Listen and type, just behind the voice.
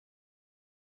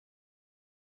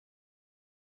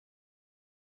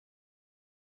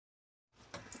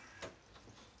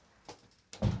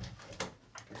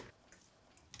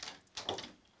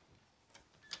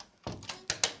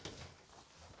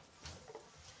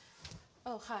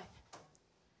Oh, hi.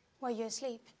 Were you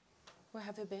asleep? Where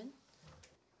have you been?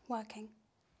 Working.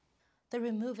 The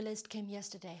removalist came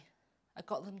yesterday. I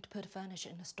got them to put furniture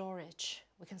in the storage.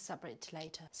 We can separate it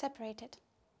later. Separated?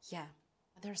 Yeah.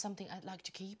 There's something I'd like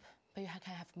to keep, but you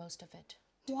can have most of it.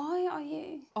 Why are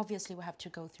you? Obviously, we have to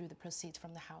go through the proceeds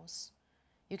from the house.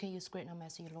 You can use great name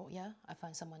as your lawyer. I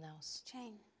find someone else.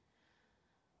 Jane.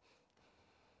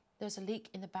 There's a leak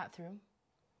in the bathroom.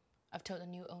 I've told the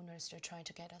new owners they're trying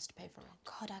to get us to pay for it.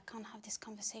 God, I can't have this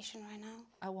conversation right now.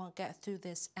 I want to get through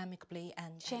this amicably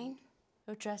and... Jane?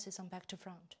 Your dress is on back to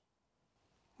front.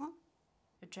 What?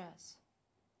 Your dress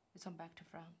is on back to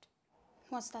front.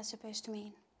 What's that supposed to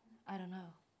mean? I don't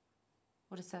know.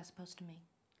 What is that supposed to mean?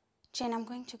 Jane, I'm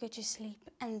going to go to sleep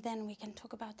and then we can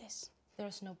talk about this.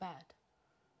 There's no bed.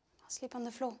 I'll sleep on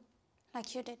the floor,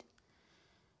 like you did.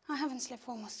 I haven't slept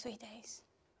for almost 3 days.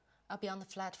 I'll be on the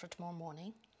flat for tomorrow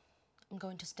morning. I'm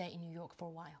going to stay in New York for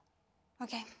a while.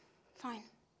 Okay, fine.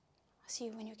 I'll see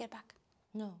you when you get back.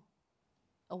 No.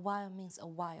 A while means a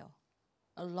while.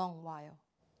 A long while.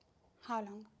 How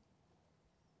long?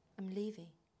 I'm leaving.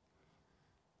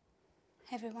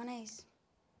 Everyone is.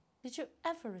 Did you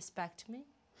ever respect me?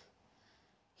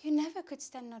 You never could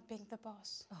stand not being the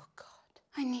boss. Oh, God.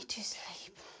 I need to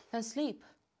sleep. Then sleep.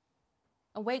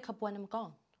 I'll wake up when I'm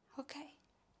gone. Okay.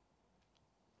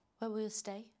 Where will you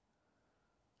stay?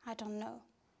 I don't know.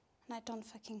 And I don't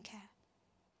fucking care.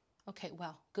 Okay,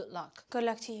 well, good luck. Good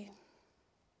luck to you.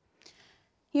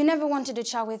 You never wanted to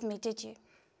chat with me, did you?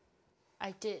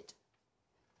 I did.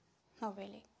 Not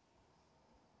really.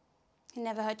 It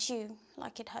never hurt you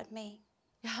like it hurt me.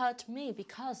 It hurt me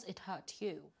because it hurt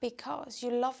you. Because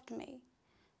you loved me,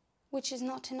 which is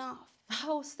not enough.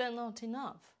 How is that not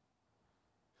enough?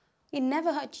 It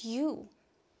never hurt you.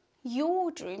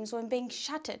 Your dreams were being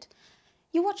shattered.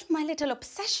 You watched my little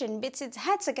obsession bits its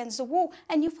heads against the wall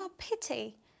and you felt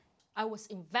pity. I was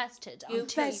invested.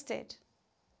 Invested?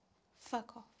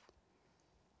 Fuck off.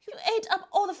 You ate up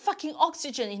all the fucking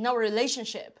oxygen in our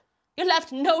relationship. You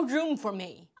left no room for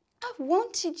me. I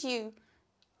wanted you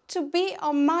to be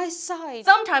on my side.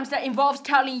 Sometimes that involves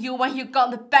telling you when you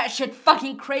got the batshit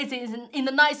fucking crazy in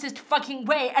the nicest fucking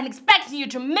way and expecting you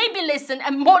to maybe listen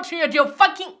and moderate your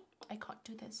fucking... I can't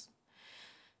do this.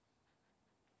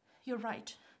 You're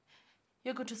right.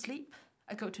 You go to sleep,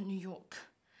 I go to New York.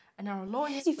 And our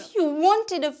lawyers... If you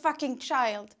wanted a fucking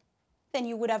child, then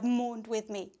you would have mourned with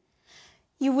me.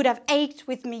 You would have ached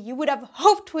with me. You would have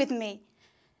hoped with me.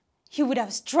 You would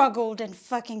have struggled and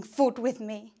fucking fought with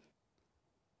me.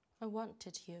 I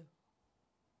wanted you.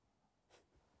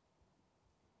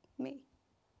 Me?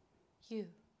 You.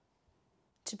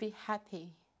 To be happy.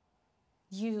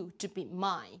 You to be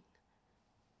mine.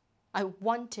 I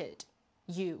wanted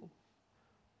you.